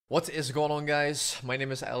What is going on, guys? My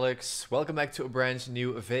name is Alex. Welcome back to a brand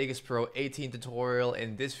new Vegas Pro 18 tutorial.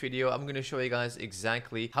 In this video, I'm going to show you guys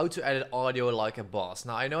exactly how to edit audio like a boss.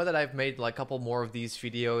 Now, I know that I've made like a couple more of these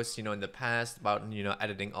videos, in the past about,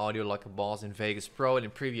 editing audio like a boss in Vegas Pro and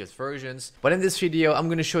in previous versions. But in this video, I'm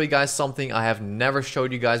going to show you guys something I have never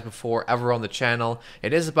showed you guys before ever on the channel.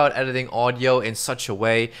 It is about editing audio in such a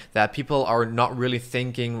way that people are not really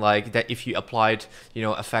thinking like that if you applied,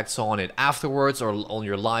 effects on it afterwards or on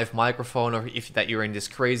your live microphone, or if that you're in this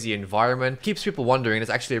crazy environment. Keeps people wondering. It's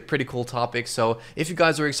actually a pretty cool topic. So if you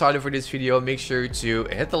guys are excited for this video, make sure to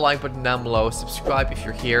hit the like button down below, subscribe if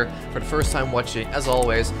you're here for the first time watching. As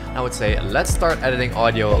always, I would say let's start editing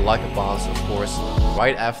audio like a boss, of course,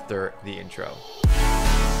 right after the intro.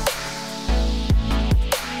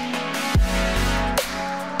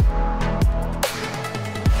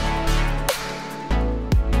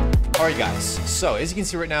 Alright guys, so as you can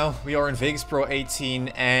see right now, we are in Vegas Pro 18,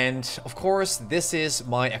 and of course this is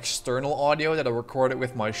my external audio that I recorded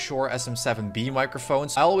with my Shure SM7B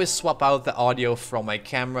microphones. I always swap out the audio from my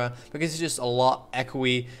camera because it's just a lot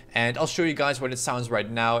echoey, and I'll show you guys what it sounds right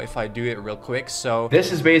now if I do it real quick. So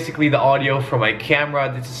this is basically the audio from my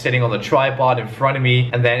camera. This is sitting on the tripod in front of me,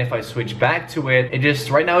 and then if I switch back to it,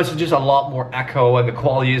 right now it's just a lot more echo and the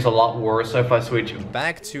quality is a lot worse. So if I switch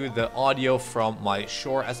back to the audio from my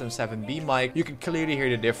Shure SM7B mic, you can clearly hear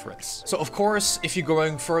the difference. So of course, if you're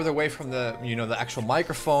going further away from the the actual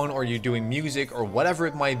microphone, or you're doing music or whatever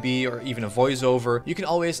it might be, or even a voiceover, you can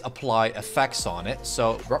always apply effects on it.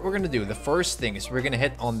 So what we're gonna do, the first thing is we're gonna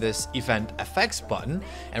hit on this event effects button,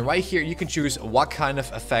 and right here you can choose what kind of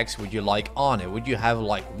effects would you like on it. Would you have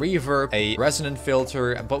like reverb, a resonant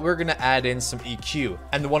filter, but we're gonna add in some EQ.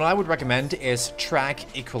 And the one I would recommend is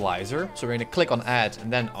track equalizer. So we're gonna click on add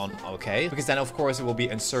and then on OK, because then of course it will be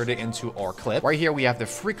inserted into our clip. Right here we have the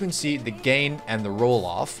frequency, the gain, and the roll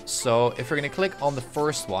off. So if we're gonna click on the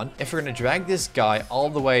first one, if we're gonna drag this guy all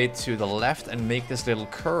the way to the left and make this little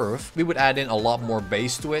curve, we would add in a lot more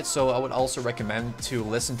bass to it. So I would also recommend to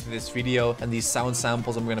listen to this video and these sound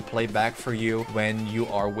samples I'm gonna play back for you when you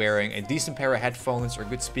are wearing a decent pair of headphones or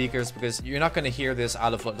good speakers, because you're not gonna hear this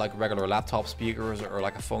out of like regular laptop speakers or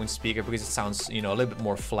like a phone speaker, because it sounds a little bit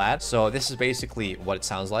more flat. So this is basically what it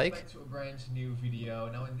sounds like. Back to a brand new video.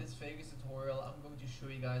 Now in this Vegas tutorial, I'm going to show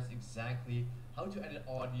you guys exactly how to edit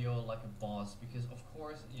audio like a boss, because of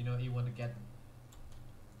course you want to get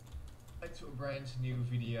back to a brand new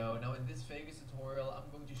video. Now in this Vegas tutorial,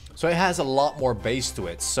 I'm going to show. So it has a lot more bass to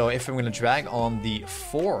it. So if I'm going to drag on the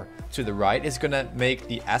 4 to the right, it's going to make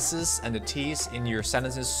the S's and the T's in your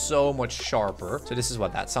sentences so much sharper. So this is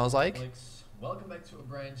what that sounds like. Alex, welcome back to a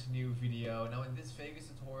brand new video. Now in this Vegas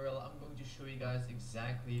tutorial, I'm going to show you guys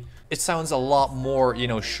exactly. It sounds a lot more,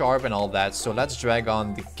 sharp and all that. So let's drag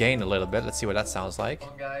on the gain a little bit. Let's see what that sounds like.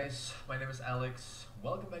 Hello guys, my name is Alex.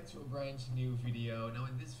 Welcome back to a brand new video. Now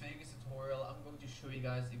in this Vegas tutorial, I'm going to show you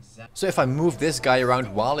guys exactly. So if I move this guy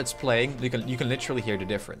around while it's playing, you can literally hear the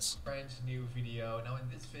difference. Brand new video. Now in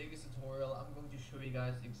this Vegas tutorial, I'm going to show you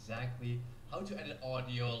guys exactly how to edit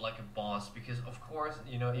audio like a boss, because of course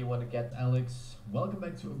you want to get. Alex, welcome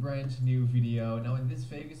back to a brand new video. Now in this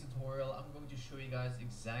Vegas tutorial, I'm going to show you guys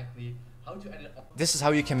exactly how to edit. This is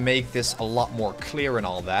how you can make this a lot more clear and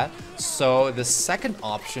all that. So the second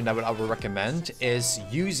option that I would recommend is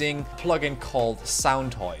using a plugin called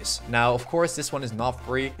Soundtoys. Now of course this one is not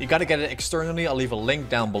free, you got to get it externally. I'll leave a link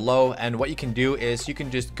down below, and what you can do is you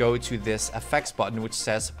can just go to this effects button which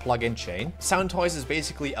says plugin chain. Soundtoys is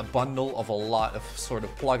basically a bundle of a lot of sort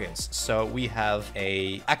of plugins. So we have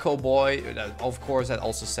a Echo Boy, of course, that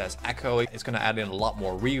also says echo. It's going to add in a lot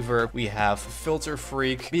more reverb. We have Filter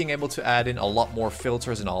Freak, being able to add in a lot more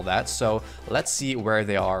filters and all that. So let's see where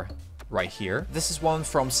they are right here. This is one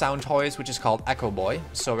from Soundtoys which is called Echo Boy.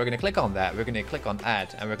 So we're going to click on that, we're going to click on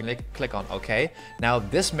add, and we're going to click on OK. Now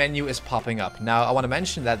this menu is popping up. Now I want to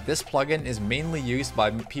mention that this plugin is mainly used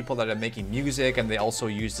by people that are making music, and they also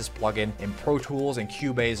use this plugin in Pro Tools and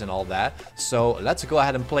Cubase and all that. So let's go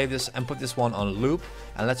ahead and play this and put this one on loop,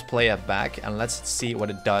 and let's play it back and let's see what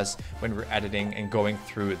it does when we're editing and going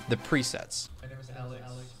through the presets. My name is Alex.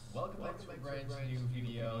 Welcome back to a brand new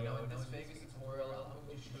video. Now in this Vegas tutorial, I'm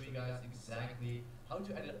going to show you guys exactly how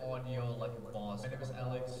to edit audio like a boss. My name is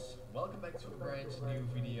Alex. Welcome back to a brand new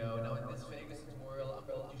video. Now in this Vegas tutorial, I'm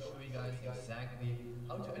going to show you guys exactly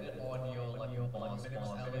how to edit audio like a boss. My name is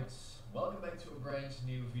Alex. Welcome back to a brand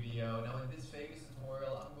new video. Now in this Vegas tutorial,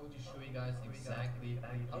 tutorial, I'm going to show you guys exactly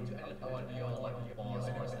how to edit audio like a boss.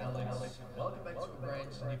 My name is Alex. Welcome back to a brand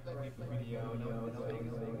new video.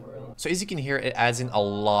 So as you can hear, it adds in a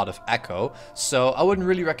lot of echo. So I wouldn't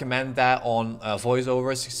really recommend that on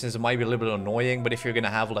voiceovers since it might be a little bit annoying. But if you're gonna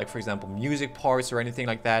have, like, for example, music parts or anything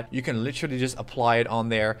like that, you can literally just apply it on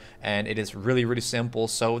there, and it is really, really simple.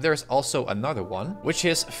 So there's also another one, which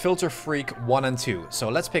is Filter Freak 1 and 2. So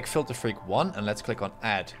let's pick Filter Freak 1 and let's click on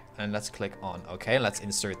Add. And let's click on OK. Let's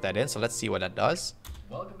insert that in. So let's see what that does.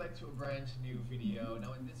 Welcome back to a brand new video.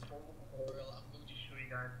 Now in this tutorial, I'm going to show you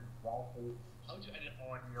guys how to edit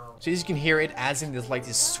audio. So as you can hear, it adds in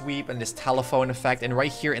this sweep and this telephone effect. And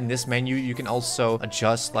right here in this menu, you can also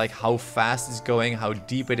adjust like how fast it's going, how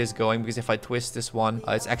deep it is going. Because if I twist this one,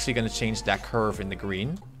 it's actually going to change that curve in the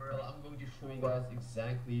green. I'm going to show you guys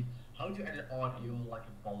exactly how to edit audio like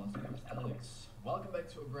a boss. My name is Alex. Welcome back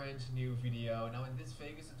to a brand new video. Now in this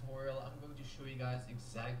Vegas tutorial, I'm going to show you guys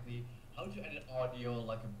exactly how to edit audio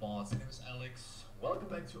like a boss. My name is Alex. Welcome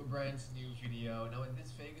back to a brand new video. Now in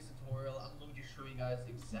this Vegas tutorial, I'm going to show you guys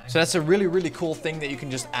exactly. So that's a really, really cool thing that you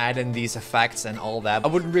can just add in these effects and all that. I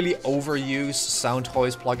wouldn't really overuse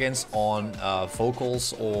Soundtoys plugins on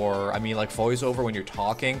vocals or, I mean, like voiceover when you're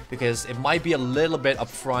talking, because it might be a little bit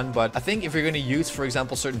upfront. But I think if you're going to use, for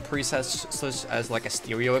example, certain presets such as like a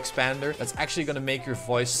stereo expander, that's actually going to make your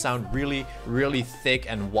voice sound really, really thick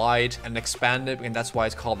and wide and expanded, and that's why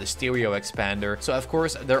it's called the stereo expander. So of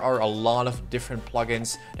course, there are a lot of different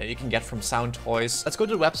plugins that you can get from Soundtoys. Let's go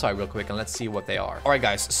to the website real quick and let's see what they are. Alright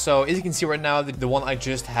guys, so as you can see right now, the one I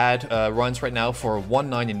just had runs right now for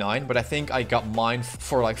 $1.99, but I think I got mine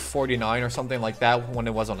for like $49 or something like that when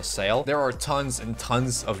it was on a sale. There are tons and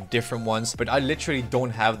tons of different ones, but I literally don't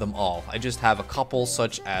have them all. I just have a couple,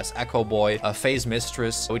 such as Echo Boy, Phase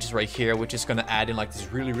Mistress, which is right here, which is going to add in like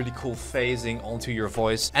this really, really cool phasing onto your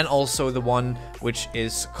voice, and also the one which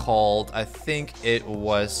is called, I think it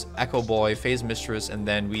was Echo Boy, Phase Mistress, and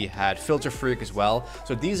then we had Filter Freak as well.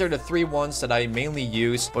 So these are the three ones that I mainly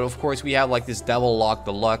use, but of course we have like this Devil Lock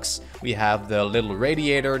Deluxe, we have the little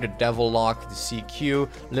radiator, the Devil Lock, the CQ,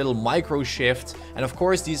 little micro shift, and of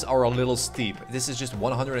course these are a little steep. This is just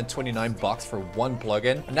 129 bucks for one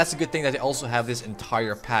plugin, and that's a good thing that they also have this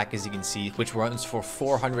entire pack, as you can see, which runs for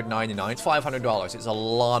 $499, $500. It's a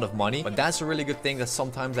lot of money, but that's a really good thing that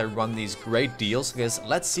sometimes I run these great deals, because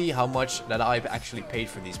let's see how much that I've actually paid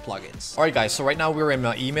for these plugins. Alright guys, so right now we're in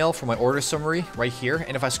my email for my order summary right here,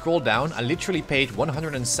 and if I scroll down, I literally paid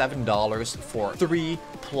 $107 for 3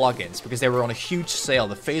 plugins because they were on a huge sale.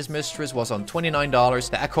 The Phase Mistress was on $29,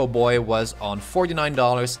 the Echo Boy was on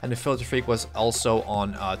 $49, and the Filter Freak was also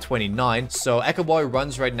on $29. So Echo Boy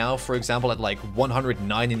runs right now, for example, at like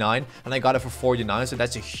 $199, and I got it for $49, so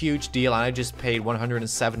that's a huge deal, and I just paid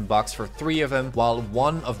 107 bucks for 3 of them, while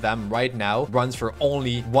one of them right now runs for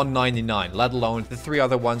only $199, let alone the 3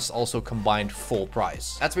 other ones also combined full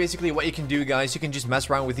price. That's basically what you can do, guys. You can just mess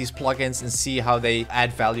around with these plugins and see how they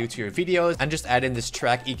add value to your videos, and just add in this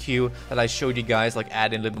track EQ that I showed you guys, like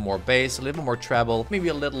add in a little bit more bass, a little bit more treble, maybe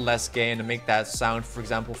a little less gain, to make that sound, for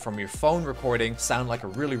example, from your phone recording sound like a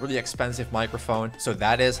really, really expensive microphone. So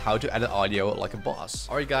that is how to edit audio like a boss.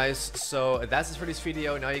 Alright guys, so that's it for this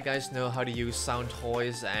video. Now you guys know how to use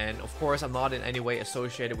Soundtoys, and of course I'm not in any way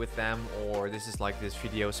associated with them, or this is like this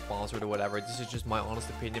video sponsored or whatever. This is just my honest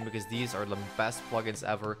opinion, because these are the best plugins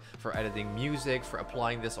ever for editing music, for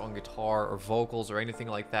applying this on guitar or vocals or anything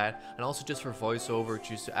like that, and also just for voiceover,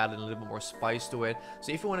 just to add a little bit more spice to it.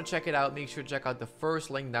 So if you want to check it out, make sure to check out the first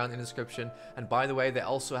link down in the description. And by the way, they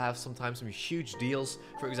also have sometimes some huge deals.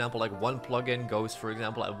 For example, like one plugin goes, for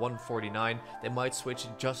example, at $149, they might switch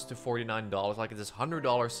it just to $49, like it's this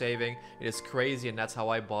 $100 saving. It is crazy, and that's how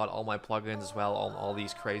I bought all my plugins as well on all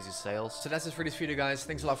these crazy sales. So that's it for this video, guys.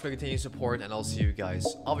 Thanks a lot for the continued support, and I'll see you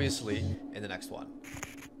guys obviously in the next one.